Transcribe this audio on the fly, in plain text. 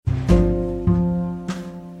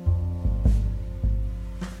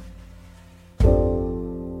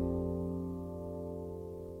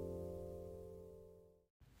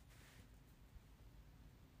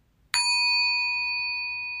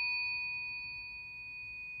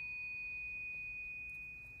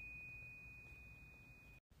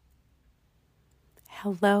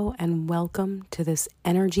Hello and welcome to this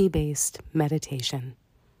energy-based meditation.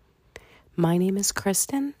 My name is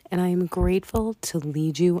Kristen and I am grateful to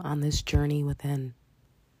lead you on this journey within.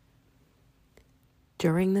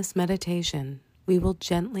 During this meditation, we will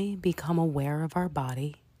gently become aware of our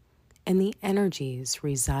body and the energies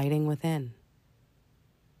residing within.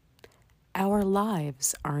 Our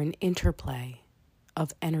lives are an interplay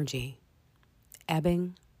of energy,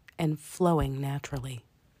 ebbing and flowing naturally.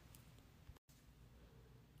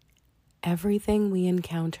 Everything we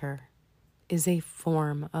encounter is a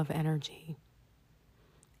form of energy.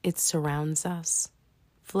 It surrounds us,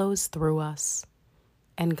 flows through us,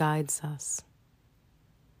 and guides us.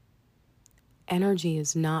 Energy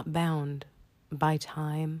is not bound by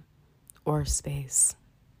time or space.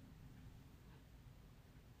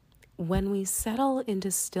 When we settle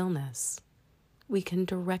into stillness, we can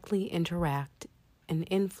directly interact and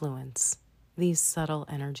influence these subtle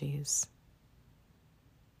energies.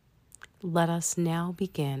 Let us now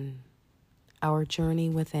begin our journey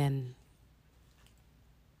within.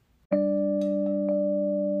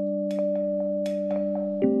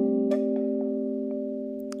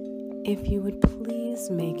 If you would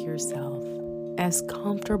please make yourself as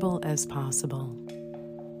comfortable as possible,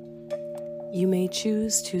 you may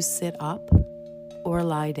choose to sit up or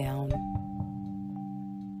lie down.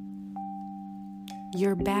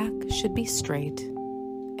 Your back should be straight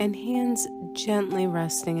and hands gently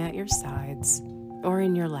resting at your sides or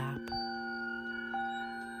in your lap.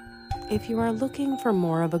 If you are looking for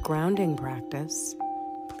more of a grounding practice,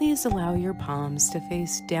 please allow your palms to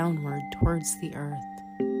face downward towards the earth.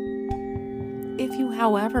 If you,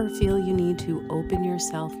 however, feel you need to open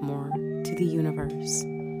yourself more to the universe,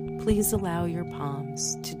 please allow your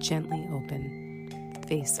palms to gently open,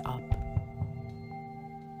 face up.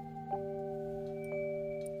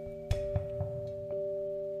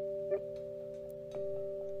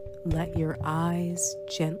 Let your eyes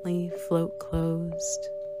gently float closed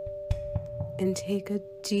and take a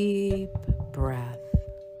deep breath.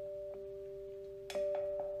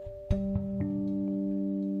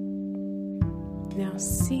 Now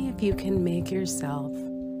see if you can make yourself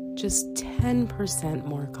just 10%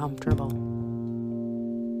 more comfortable.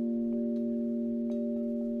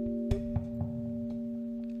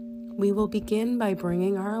 We will begin by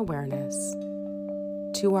bringing our awareness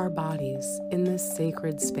to our bodies in this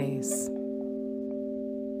sacred space.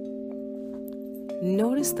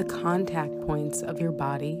 Notice the contact points of your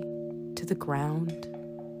body to the ground,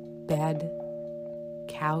 bed,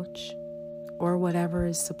 couch, or whatever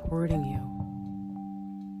is supporting you.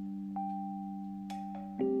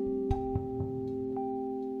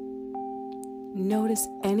 Notice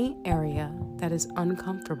any area that is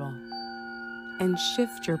uncomfortable and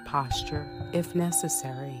shift your posture if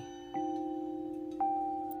necessary.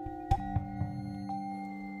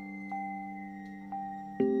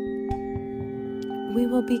 We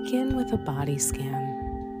will begin with a body scan.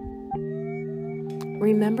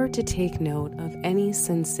 Remember to take note of any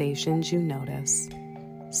sensations you notice,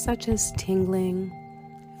 such as tingling,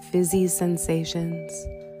 fizzy sensations,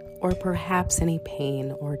 or perhaps any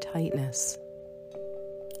pain or tightness.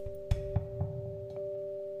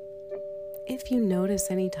 If you notice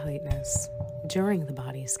any tightness during the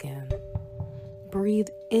body scan, breathe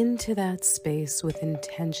into that space with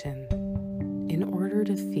intention in order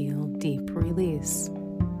to feel deep release.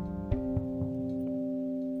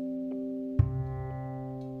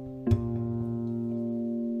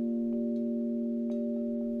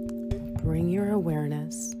 Bring your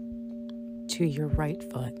awareness to your right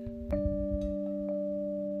foot,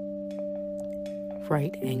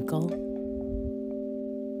 right ankle,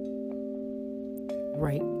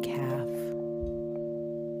 right calf,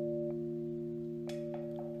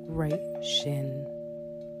 right shin,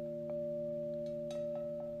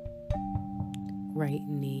 right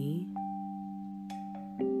knee,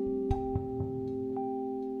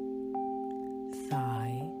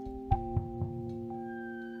 thigh,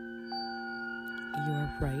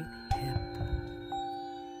 your right hip.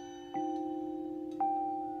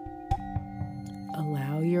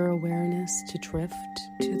 Allow your awareness to drift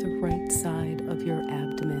to the right side of your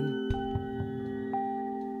abdomen.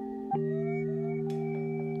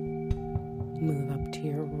 Move up to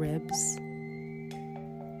your ribs,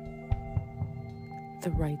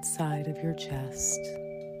 the right side of your chest,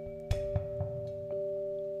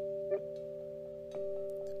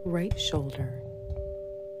 right shoulder,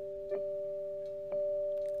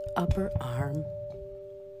 upper arm,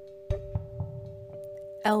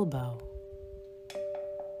 elbow,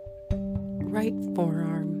 right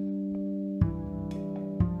forearm,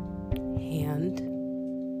 hand,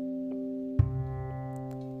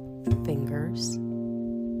 fingers,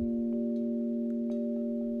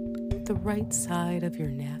 the right side of your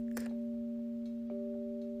neck,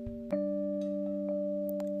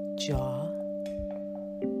 jaw,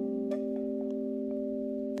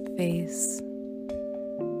 face,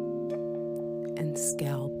 and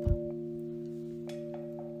scalp.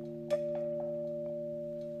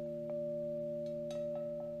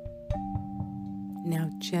 Now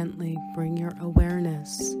gently bring your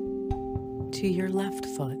awareness to your left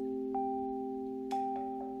foot,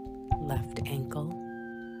 left ankle,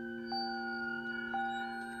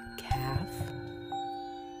 calf,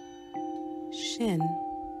 shin,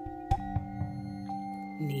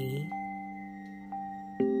 knee,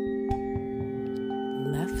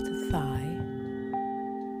 left thigh,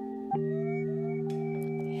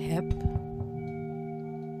 hip,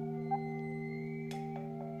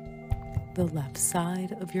 the left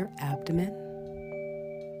side of your abdomen.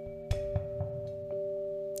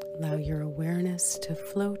 Allow your awareness to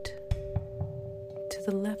float to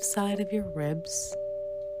the left side of your ribs,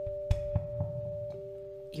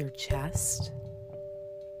 your chest,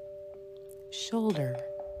 shoulder,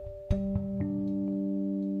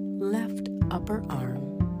 left upper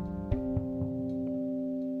arm,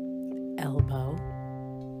 elbow,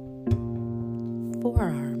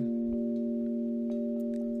 forearm,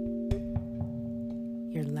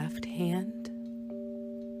 your left hand,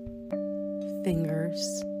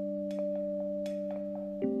 fingers,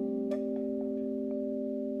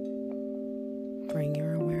 bring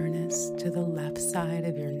your awareness to the left side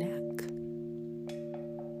of your neck,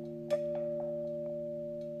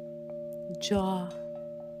 jaw,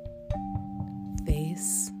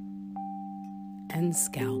 face, and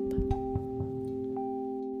scalp.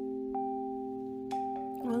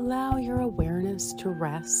 Allow your awareness to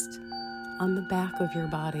rest on the back of your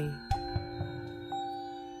body.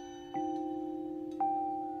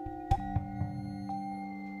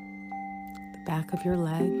 The back of your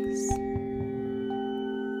legs,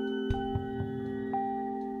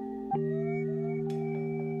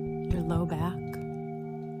 your low back,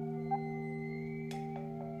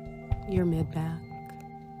 your mid-back,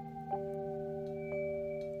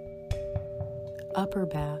 upper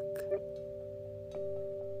back,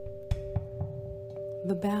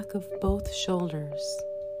 the back of both shoulders,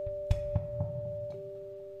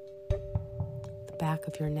 the back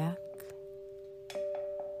of your neck,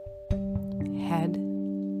 head,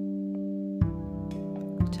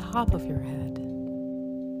 top of your head.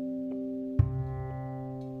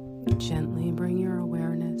 Gently bring your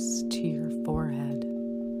awareness to your forehead,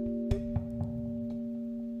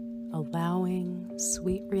 allowing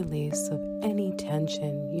sweet release of any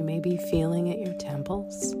tension you may be feeling at your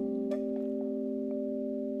temples.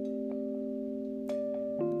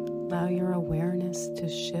 Allow your awareness to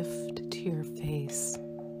shift to your face,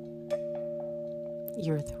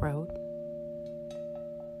 your throat,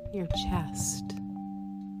 your chest,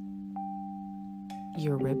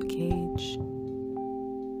 your rib cage,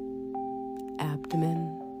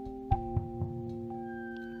 abdomen,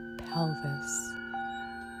 pelvis,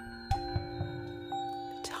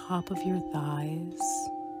 top of your thighs,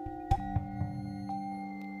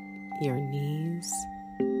 your knees,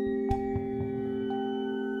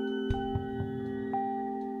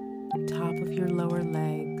 top of your lower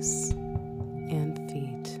legs and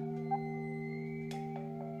feet.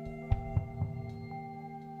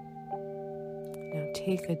 Now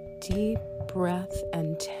take a deep breath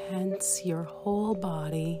and tense your whole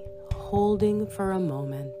body, holding for a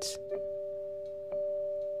moment.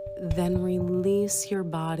 Then release your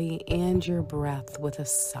body and your breath with a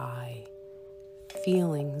sigh,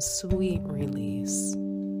 feeling sweet release.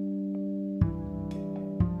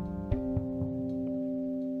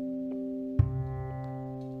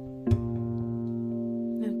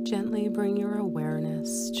 Now gently bring your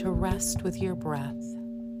awareness to rest with your breath.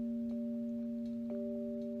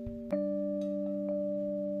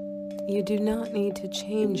 You do not need to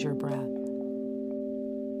change your breath.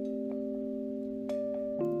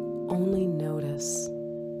 Only notice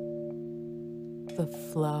the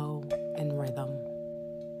flow and rhythm.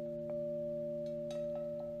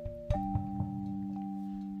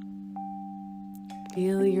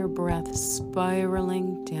 Feel your breath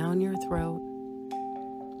spiraling down your throat,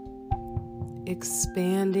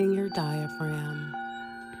 expanding your diaphragm,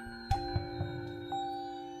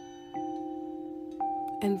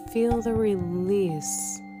 and feel the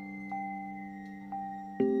release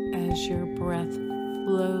as your breath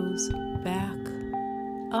flows back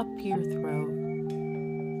up your throat,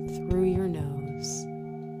 through your nose,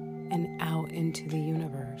 and out into the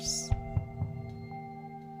universe.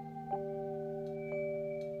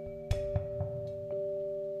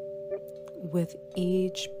 With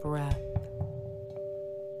each breath,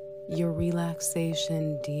 Your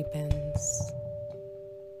relaxation deepens.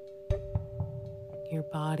 Your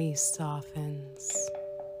body softens.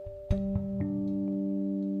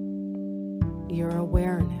 Your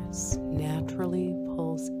awareness naturally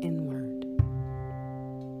pulls inward.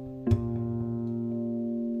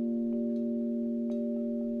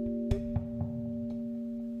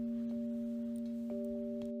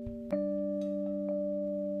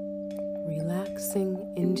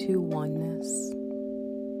 Relaxing into oneness.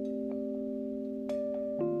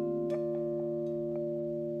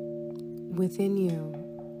 Within you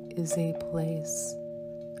is a place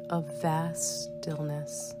of vast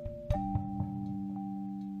stillness.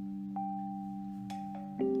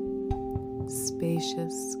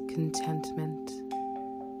 Spacious contentment.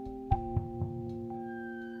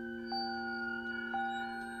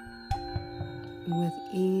 With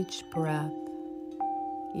each breath,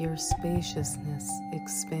 your spaciousness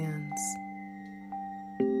expands.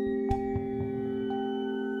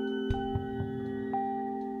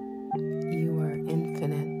 You are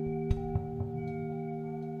infinite,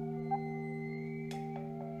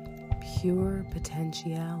 pure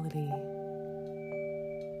potentiality.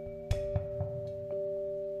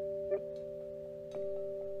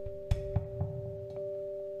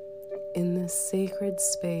 In this sacred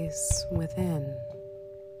space within,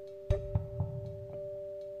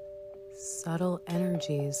 subtle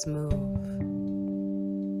energies move.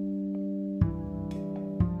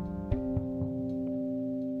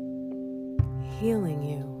 Healing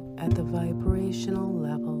you at the vibrational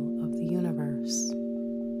level of the universe,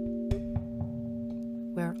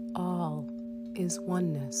 where all is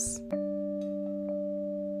oneness,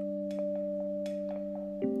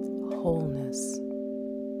 wholeness,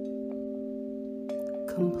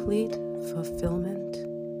 complete fulfillment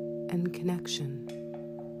and connection.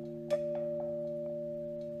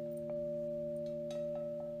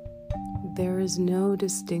 There is no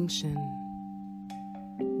distinction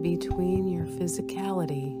between your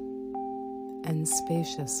physicality and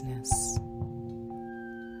spaciousness.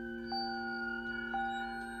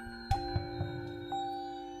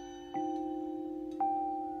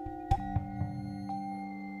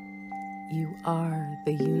 You are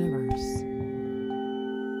the universe.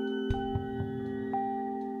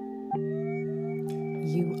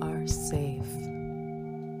 You are safe.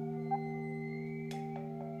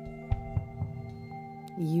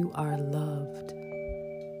 You are loved.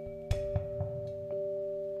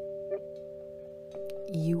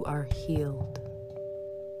 You are healed.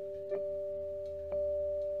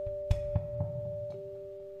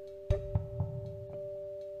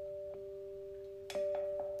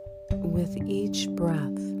 With each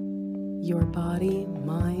breath, your body,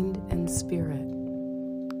 mind, and spirit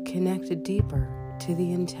connect deeper to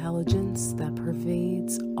the intelligence that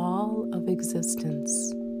pervades all of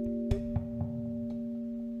existence.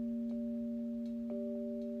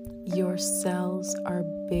 Your cells are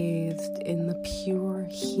bathed in the pure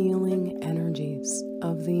healing energies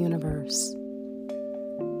of the universe.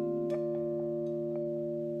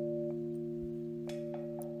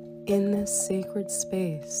 In this sacred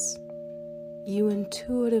space, you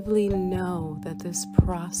intuitively know that this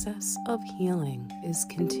process of healing is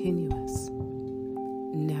continuous,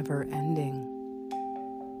 never ending.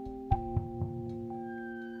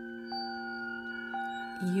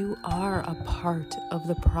 You are a part of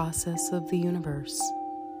the process of the universe,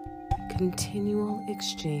 continual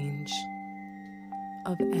exchange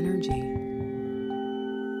of energy,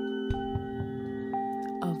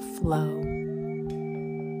 of flow,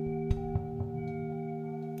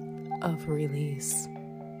 of release.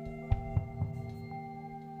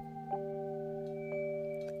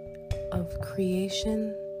 Of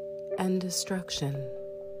creation and destruction.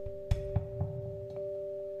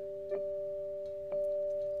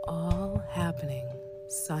 All happening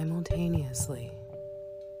simultaneously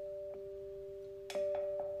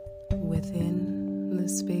within the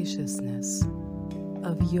spaciousness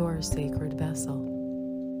of your sacred vessel.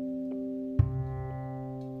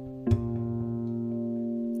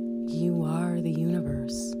 You are the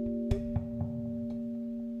universe.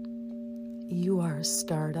 You are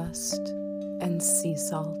stardust and sea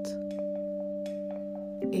salt,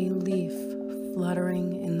 a leaf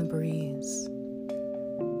fluttering in the breeze,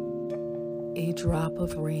 a drop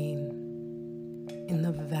of rain in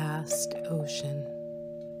the vast ocean.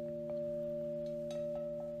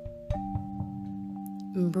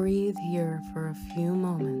 Breathe here for a few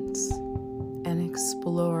moments and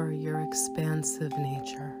explore your expansive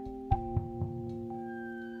nature.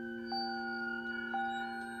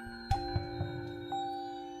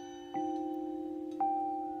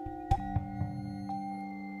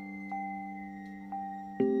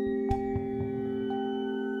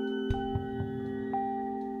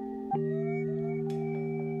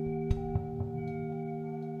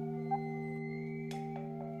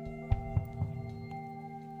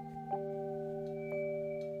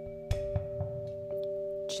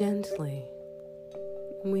 Gently,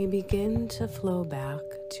 we begin to flow back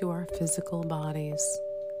to our physical bodies.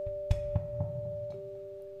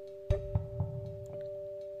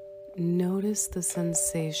 Notice the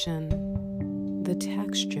sensation, the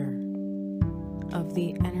texture of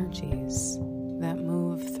the energies that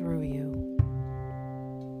move through you.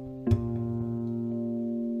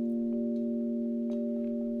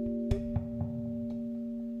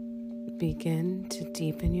 Begin to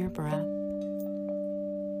deepen your breath.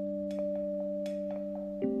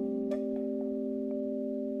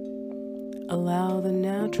 Allow the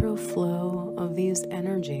natural flow of these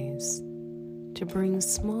energies to bring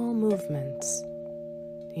small movements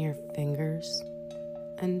to your fingers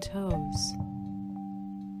and toes.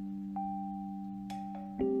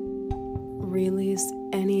 Release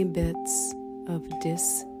any bits of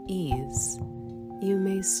dis-ease you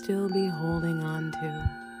may still be holding on to,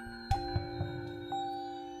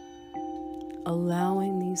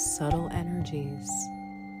 allowing these subtle energies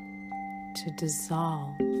to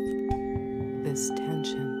dissolve this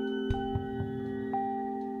tension.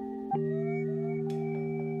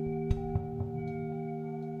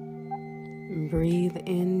 Breathe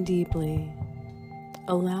in deeply,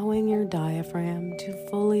 allowing your diaphragm to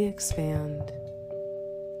fully expand,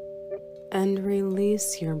 and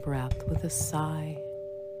release your breath with a sigh.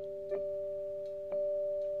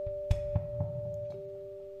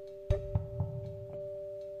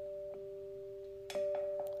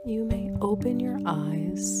 You may open your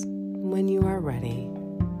eyes when you are ready,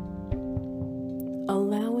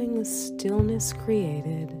 allowing the stillness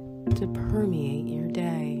created to permeate your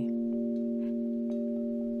day.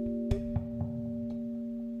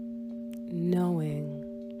 Knowing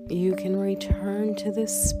you can return to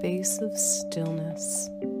this space of stillness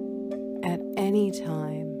at any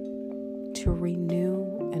time to renew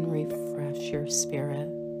and refresh your spirit.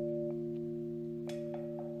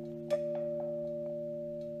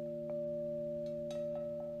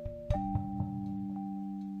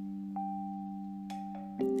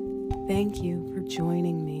 Thank you for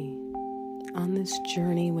joining me on this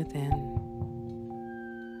journey within.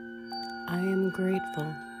 I am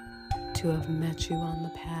grateful to have met you on the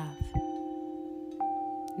path.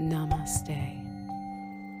 Namaste.